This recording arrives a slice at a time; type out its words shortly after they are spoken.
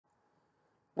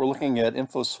We're looking at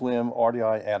InfoSWM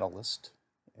RDII Analyst,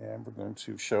 and we're going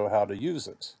to show how to use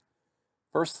it.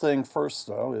 First thing first,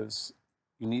 though, is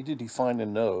you need to define a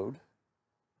node.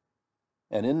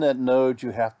 And in that node,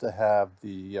 you have to have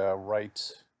the right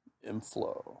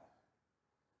inflow.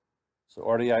 So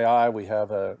RDII, we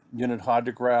have a unit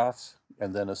hydrograph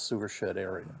and then a sewer shed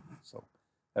area. So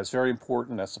that's very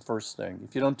important. That's the first thing.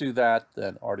 If you don't do that,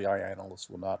 then RDII Analyst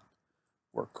will not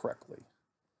work correctly.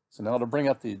 So now to bring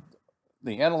up the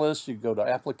analyst, you go to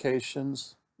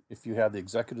Applications. If you have the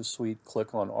Executive Suite,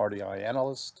 click on RDII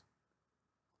Analyst.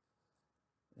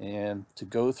 And to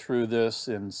go through this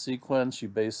in sequence, you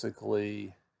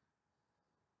basically,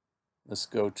 let's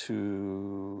go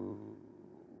to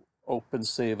Open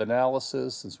Save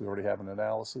Analysis, since we already have an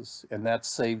analysis, and that's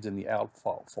saved in the out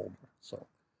file folder. So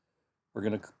we're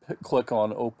going to click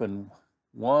on Open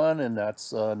 1, and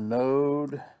that's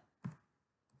node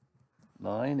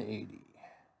 980.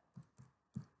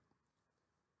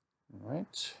 All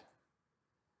right,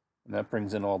 and that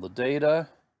brings in all the data.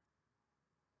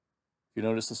 If you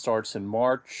notice, it starts in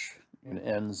March and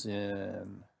ends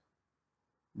in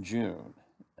June.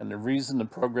 And the reason the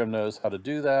program knows how to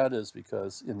do that is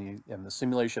because in the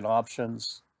simulation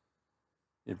options,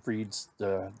 it reads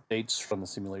the dates from the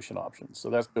simulation options. So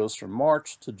that goes from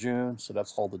March to June. So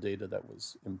that's all the data that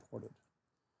was imported.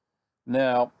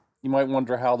 Now, you might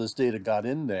wonder how this data got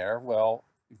in there. Well,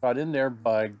 it got in there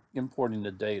by importing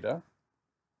the data.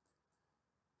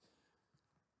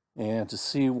 And to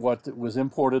see what was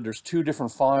imported, there's two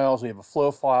different files. We have a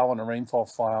flow file and a rainfall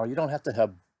file. You don't have to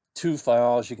have two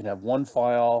files. You can have one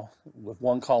file with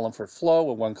one column for flow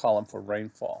and one column for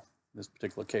rainfall. In this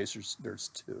particular case, there's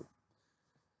two.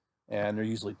 And they're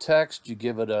usually text. You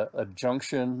give it a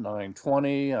junction,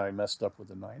 920. I messed up with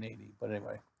the 980. But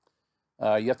anyway,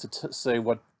 you have to say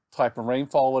what type of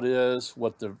rainfall it is,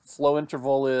 what the flow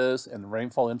interval is, and the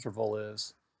rainfall interval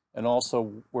is, and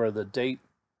also where is the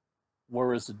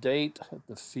date,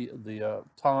 the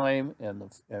time, and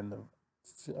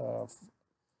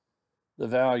the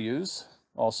values,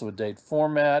 also a date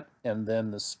format, and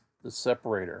then the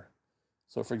separator.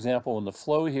 So for example, in the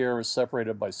flow here is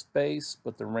separated by space,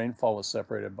 but the rainfall is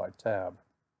separated by tab.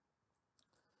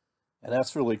 And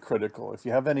that's really critical. If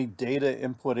you have any data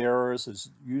input errors, it's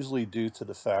usually due to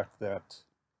the fact that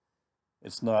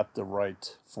it's not the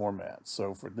right format.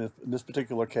 So for in this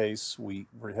particular case, we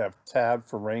have tab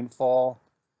for rainfall.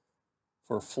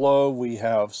 For flow, we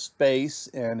have space.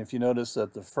 And if you notice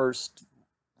that the first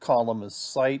column is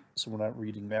site, so we're not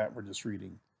reading that, we're just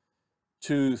reading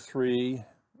 2, 3.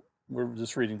 We're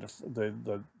just reading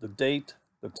the date,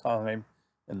 the time,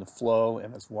 and the flow,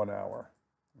 and it's 1 hour.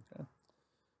 Okay,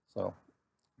 so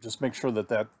just make sure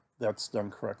that that's done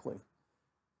correctly.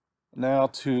 Now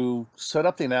to set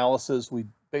up the analysis, we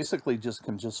basically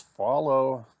can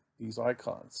follow these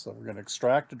icons. So we're going to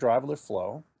extract the driverless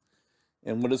flow.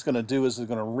 And what it's going to do is it's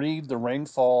going to read the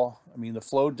the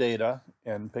flow data,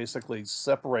 and basically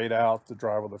separate out the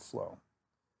driverless flow.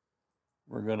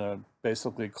 We're going to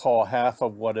basically call half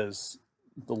of what is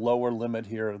the lower limit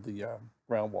here of the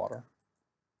groundwater.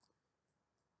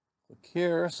 Click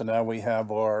here. So now we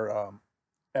have our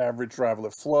average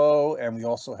driverless flow, and we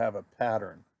also have a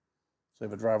pattern. So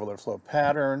we have a driverless flow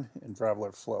pattern and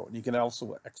driverless flow. And you can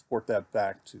also export that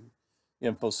back to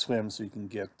InfoSWM so you can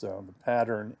get the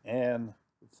pattern and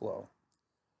the flow.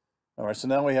 All right, so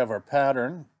now we have our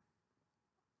pattern.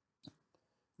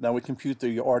 Now we compute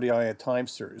the RDII time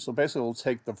series. So basically we'll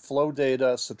take the flow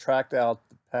data, subtract out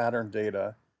the pattern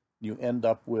data, you end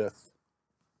up with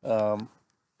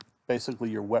basically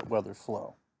your wet weather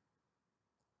flow.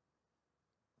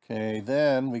 Okay,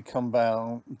 then we come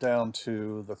down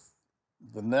to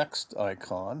the next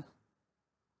icon.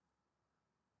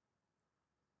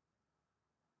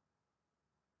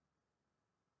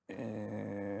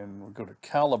 And we'll go to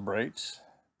calibrate.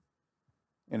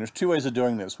 And there's two ways of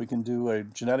doing this. We can do a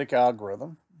genetic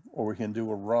algorithm, or we can do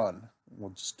a run. We'll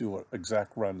just do an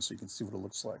exact run so you can see what it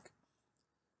looks like.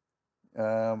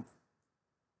 Go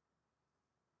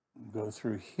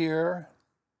through here.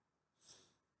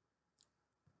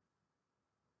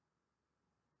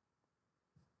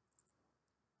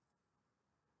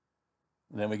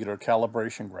 And then we get our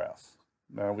calibration graph.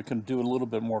 Now we can do it a little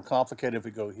bit more complicated. If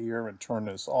we go here and turn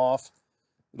this off,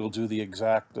 it'll do the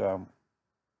exact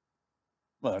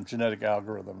genetic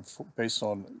algorithm based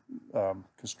on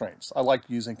constraints. I like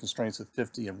using constraints at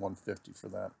 50 and 150 for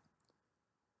that.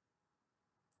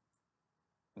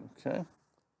 Okay.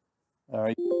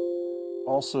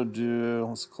 Also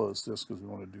let's close this because we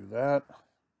want to do that.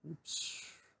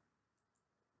 Oops.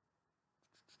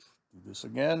 Do this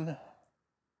again.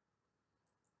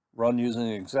 Run using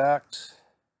exact.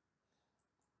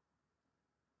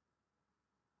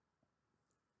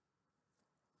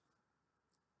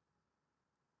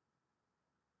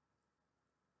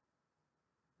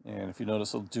 And if you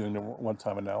notice, I'm doing a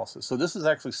one-time analysis. So this is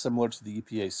actually similar to the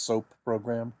EPA SOAP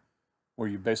program, where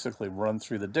you basically run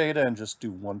through the data and just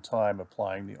do one time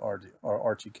applying the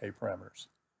RTK parameters.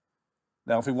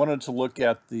 Now, if we wanted to look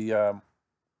at the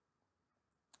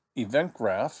event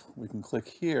graph, we can click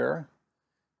here,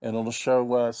 and it'll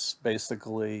show us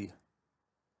basically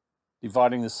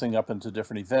dividing this thing up into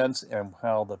different events and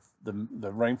how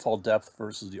the rainfall depth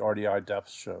versus the RDI depth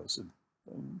shows.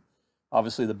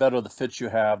 Obviously, the better the fit you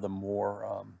have, the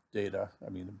more data. I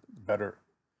mean, the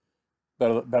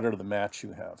better the match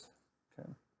you have.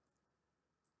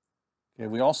 Okay,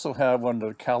 we also have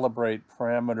under calibrate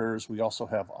parameters, we also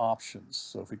have options.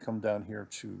 So if we come down here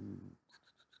to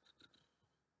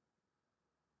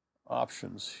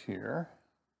options here,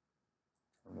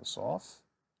 turn this off.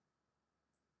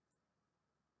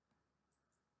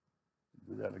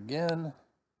 Do that again.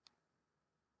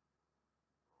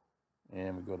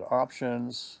 And we go to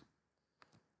options.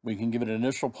 We can give it an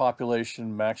initial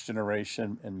population, max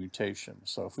generation, and mutation.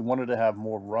 So if we wanted to have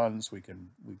more runs, we can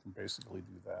basically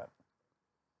do that.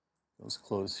 Let's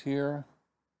close here.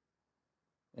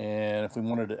 And if we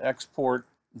wanted to export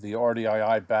the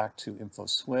RDII back to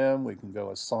InfoSWM, we can go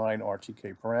assign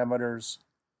RTK parameters,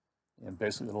 and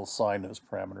basically it'll assign those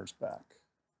parameters back.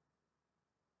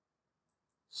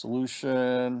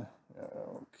 Solution,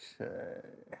 okay.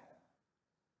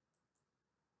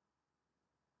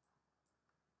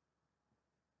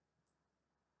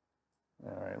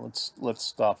 All right, let's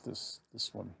stop this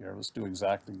one here. Let's do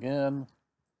exact again.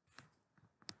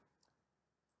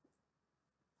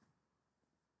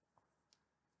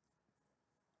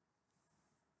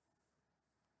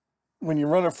 When you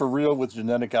run it for real with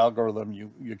genetic algorithm,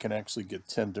 you can actually get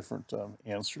 10 different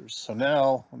answers. So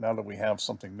now that we have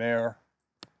something there,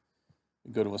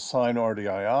 we go to assign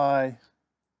RDII.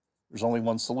 There's only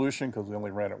one solution because we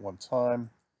only ran it one time.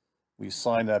 We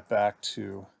assign that back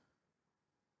to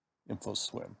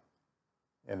InfoSWM,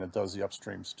 and it does the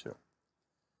upstreams too.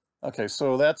 Okay,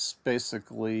 so that's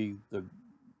basically the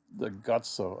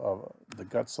guts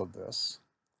of this.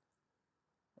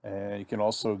 And you can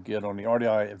also get on the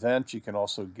RDI event, you can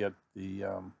also get the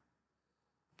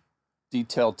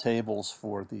detailed tables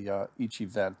for the each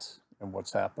event and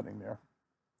what's happening there.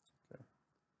 Okay.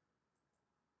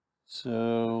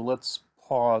 So let's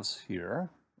pause here.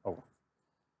 Oh,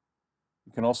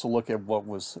 you can also look at what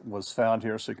was found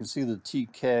here. So you can see the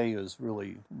TK is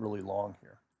really long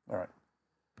here. All right.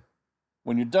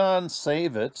 When you're done,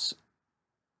 save it.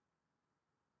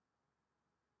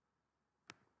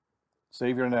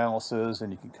 Save your analysis,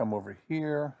 and you can come over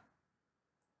here.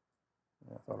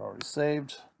 I thought I already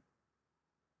saved.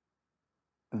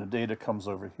 And the data comes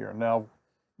over here. Now, you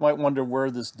might wonder where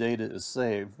this data is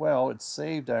saved. Well, it's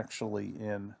saved actually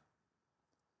in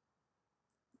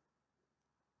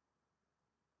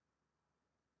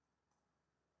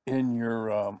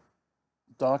your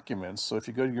documents. So if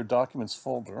you go to your documents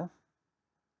folder,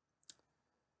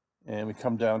 and we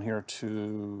come down here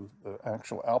to the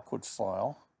actual output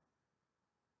file,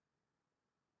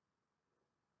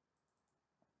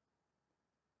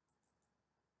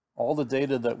 all the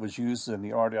data that was used in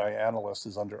the RDII Analyst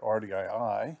is under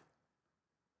RDII,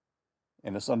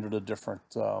 and it's under the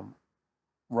different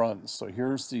runs. So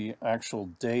here's the actual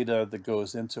data that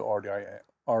goes into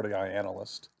RDII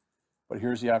Analyst. But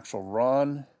here's the actual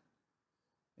run,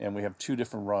 and we have two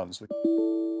different runs, Q1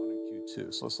 and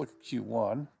Q2. So let's look at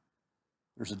Q1.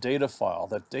 There's a data file.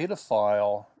 That data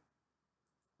file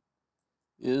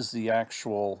is the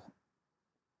actual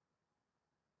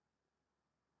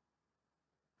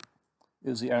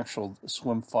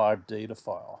SWM5 data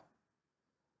file.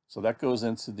 So that goes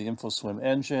into the InfoSWM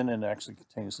engine and actually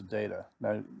contains the data.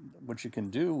 Now, what you can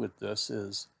do with this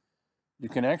is you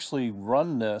can actually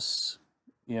run this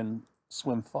in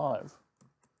SWM5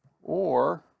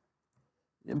 or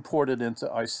import it into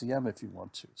ICM if you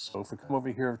want to. So if we come over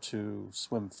here to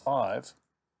SWM5,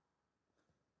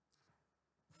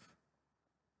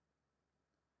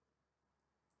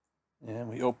 and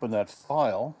we open that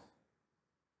file,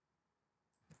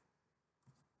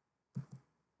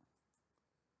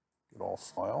 get all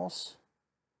files,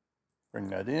 bring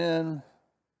that in,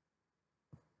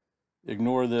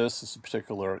 ignore this. It's a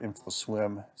particular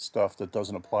InfoSWM stuff that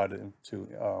doesn't apply to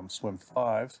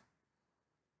SWM5.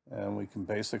 And we can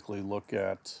basically look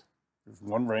at, there's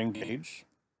one rain gauge,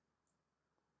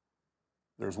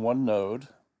 there's one node,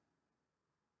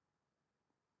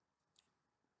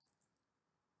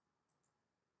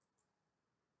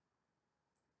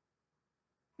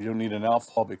 you don't need an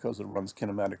alpha because it runs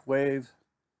kinematic wave.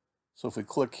 So if we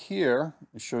click here,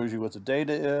 it shows you what the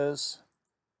data is.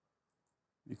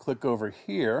 You click over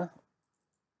here,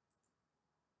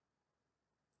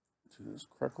 do this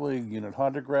correctly. Unit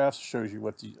hydrographs shows you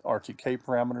what the RTK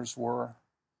parameters were.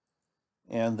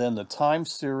 And then the time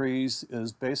series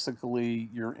is basically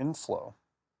your inflow.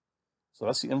 So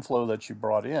that's the inflow that you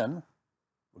brought in.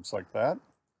 Looks like that.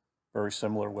 Very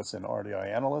similar to what's in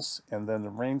RDII Analyst. And then the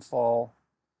rainfall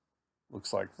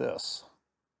looks like this.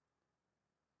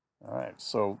 All right,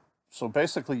 so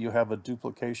basically you have a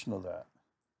duplication of that.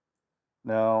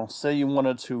 Now, say you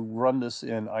wanted to run this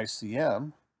in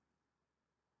ICM.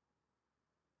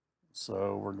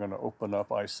 So we're going to open up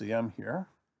ICM here.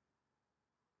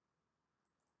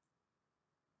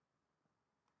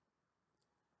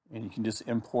 And you can just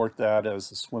import that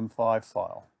as a SWM5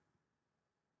 file.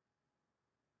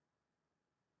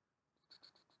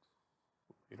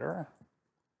 Later.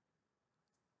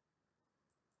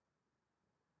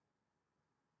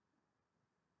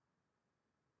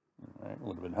 All right, it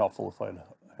would have been helpful if I'd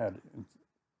had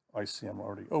ICM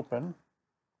already open.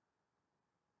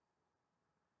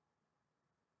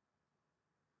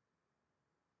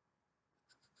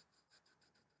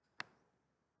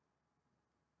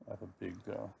 I have a big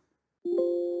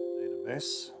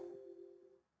database.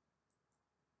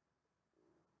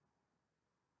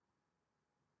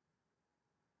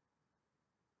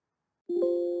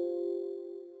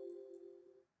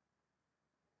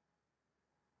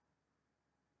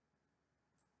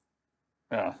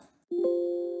 Yeah.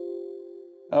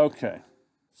 Okay.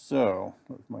 So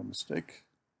that was my mistake.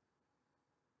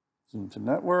 Zoom to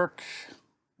network.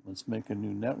 Let's make a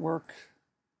new network.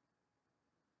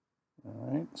 All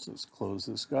right, so let's close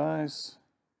this, guys.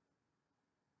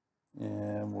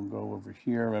 And we'll go over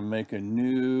here and make a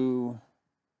new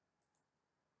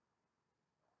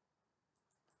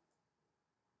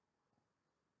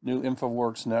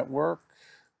InfoWorks network.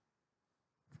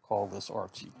 Call this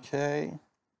RTK.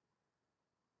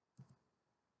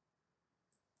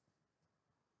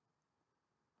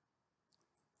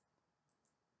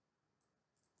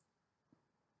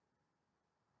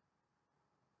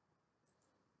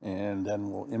 And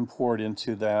then we'll import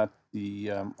into that the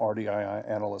RDII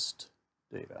Analyst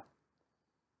data.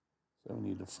 So we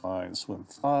need to find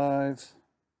SWM5.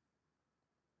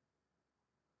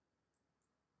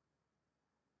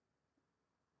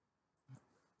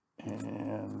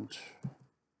 And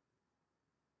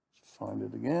find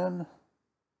it again.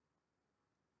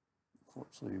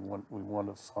 Unfortunately, we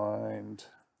want to find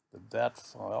the DAT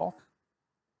file.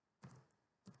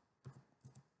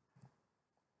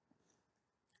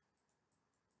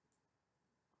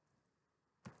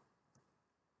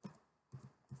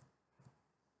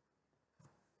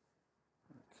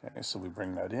 Okay, so we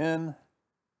bring that in,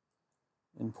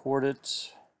 import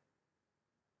it.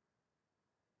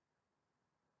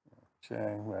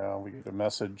 Okay, well, we get a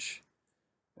message.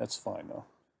 That's fine though.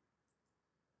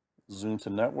 Zoom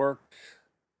to network.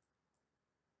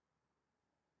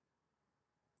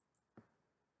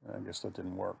 I guess that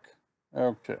didn't work.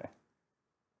 Okay.